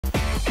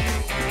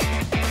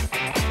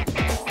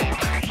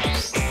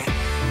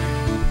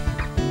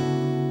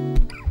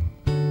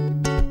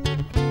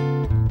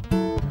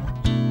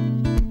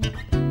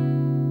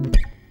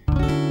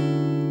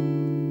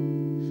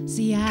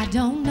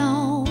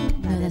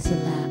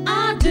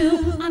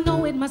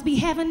must be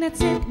heaven that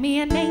sent me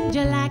an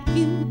angel like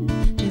you.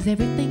 'Cause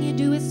everything you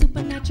do is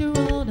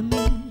supernatural to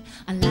me.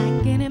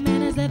 Unlike any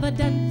man has ever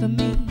done for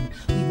me.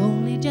 We've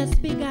only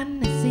just begun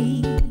to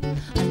see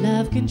our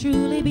love can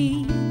truly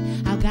be.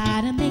 How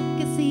God will make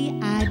you see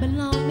I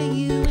belong to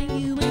you and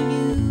you and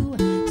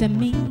you to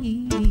me.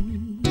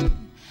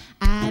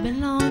 I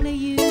belong to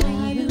you and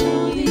you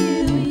and you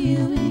and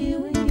you and you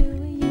and you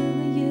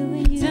and you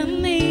and you to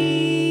me.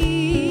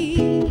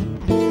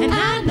 And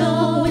I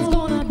know it's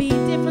gonna be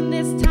different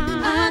this time.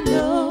 I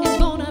know it's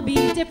gonna be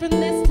different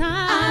this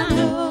time. I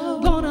know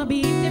gonna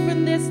be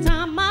different this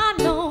time. I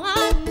know,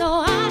 I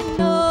know, I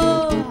know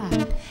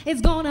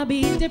it's gonna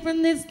be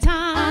different this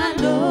time. I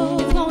know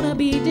it's gonna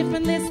be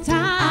different this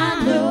time.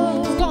 I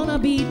know it's gonna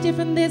be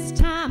different this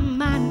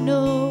time. I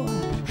know,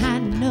 I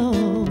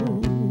know.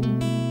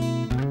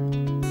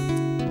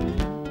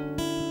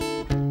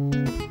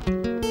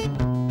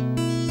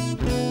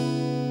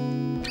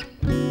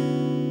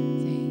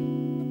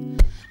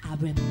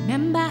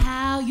 Remember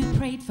how you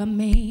prayed for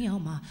me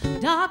on my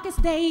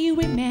darkest day. You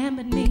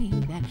remembered me,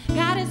 that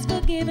God has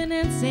forgiven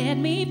and set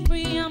me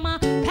free. On my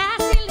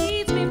past He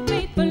leads me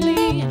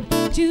faithfully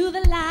to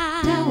the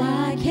light. Now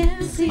I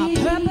can see my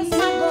purpose,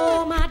 my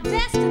goal, my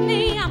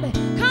destiny. I'm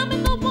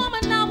becoming the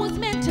woman I was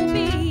meant to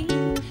be,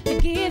 to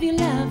give you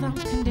love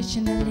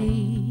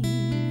unconditionally.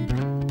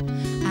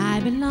 I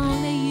belong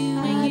to you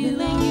and you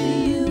and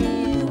you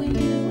and you and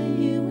you and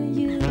you and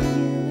you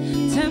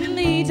to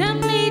me, to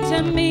me,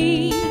 to me.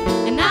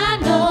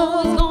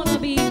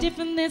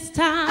 This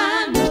time,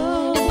 I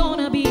know it's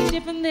gonna be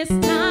different this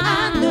time.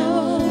 I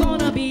know it's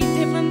gonna be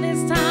different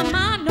this time.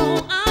 I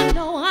know, I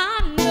know, I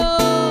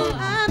know,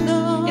 I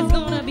know it's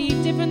gonna be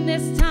different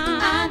this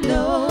time. I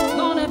know it's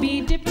gonna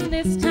be different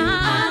this time.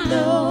 I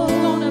know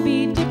it's gonna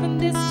be different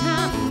this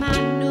time. I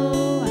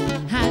know,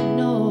 I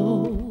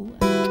know.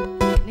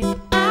 And if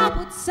I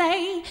would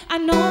say I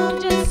know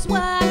just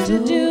what to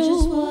do,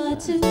 just what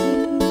to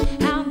do,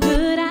 how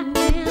good I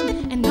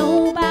am, and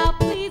know about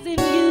pleasing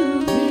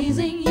you,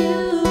 pleasing you.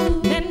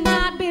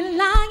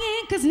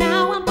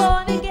 Now I'm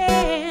born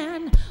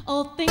again.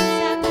 All things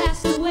have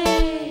passed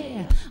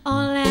away.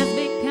 All has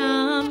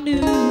become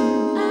new.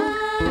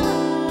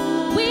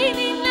 We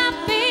need not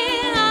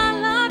fear. Our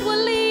Lord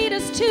will lead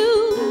us to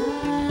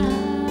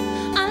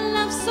a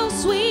love so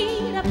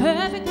sweet, a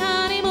perfect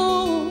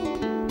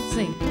honeymoon.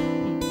 Sing.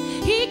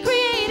 He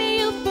created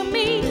you for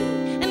me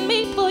and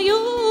me for you.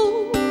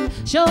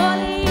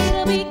 Surely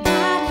it'll be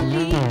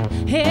godly,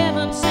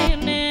 heaven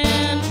sent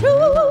and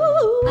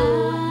true.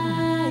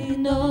 I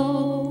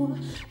know.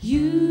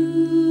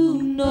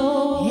 You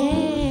know,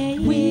 yeah,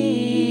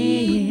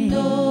 we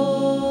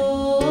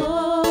know.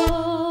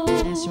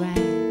 That's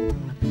right.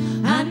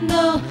 I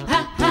know,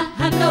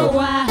 I know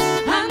why.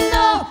 I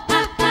know,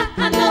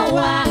 I know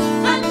why.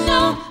 I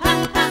know, I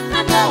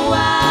know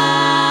why.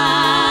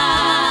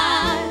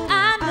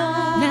 I know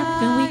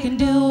nothing we can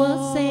do or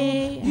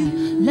say.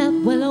 Love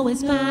will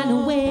always find a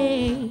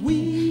way.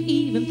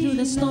 Even through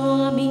the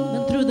storm,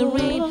 even through the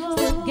rain,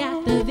 still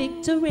got the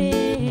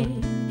victory.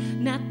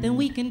 Nothing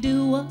we can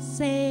do or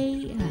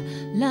say.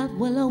 Love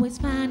will always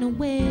find a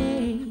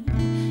way.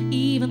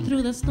 Even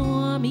through the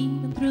storm,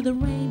 even through the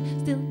rain,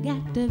 still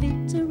got the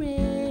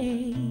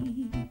victory.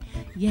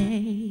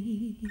 Yeah.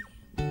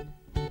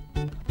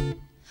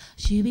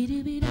 Shooby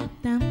dooby dum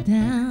dum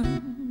dum.